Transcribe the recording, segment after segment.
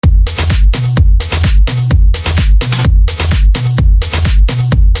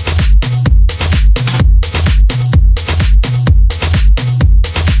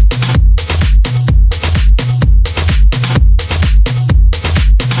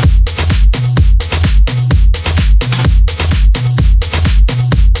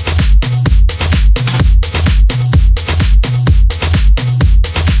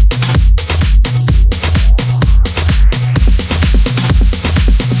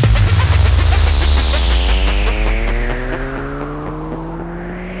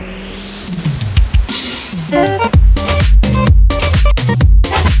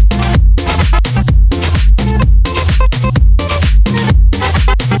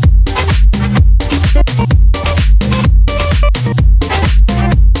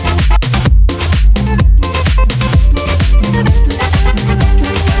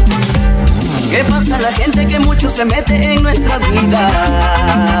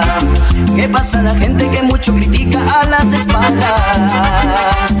pasa a la gente que mucho critica a las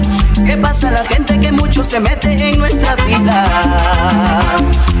espaldas? ¿Qué pasa a la gente que mucho se mete en nuestra vida?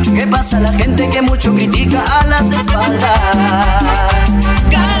 ¿Qué pasa a la gente que mucho critica a las espaldas?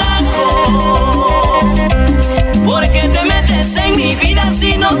 Carajo, ¿por qué te metes en mi vida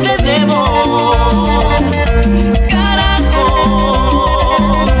si no te debo? Carajo,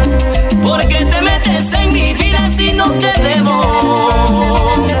 ¿por qué te metes en mi vida si no te debo?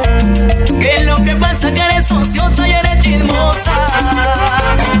 ¿Qué es lo que pasa? Que eres ociosa y eres chismosa.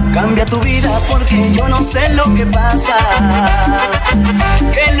 Cambia tu vida porque yo no sé lo que pasa.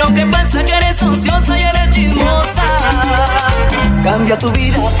 ¿Qué es lo que pasa? Que eres ociosa y eres chismosa. Cambia tu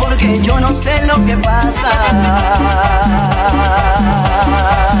vida porque yo no sé lo que pasa.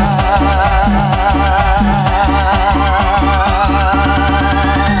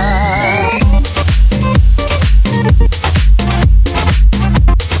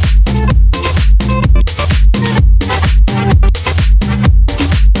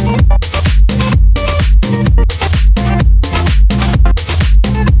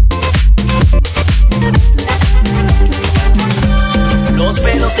 Los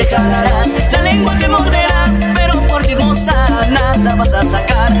pelos te jalarás, la lengua te morderás, pero por chismosa nada vas a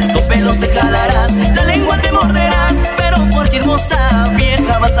sacar. Los pelos te jalarás, la lengua te morderás, pero por chismosa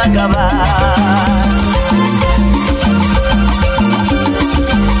vieja vas a acabar.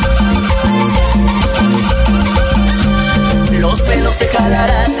 Los pelos te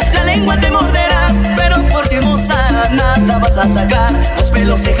jalarás, la lengua te morderás, pero por chismosa nada vas a sacar. Los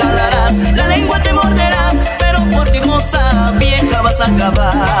pelos te jalarás, la lengua te morderás, pero por chismosa vieja vas a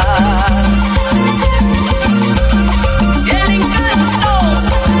acabar.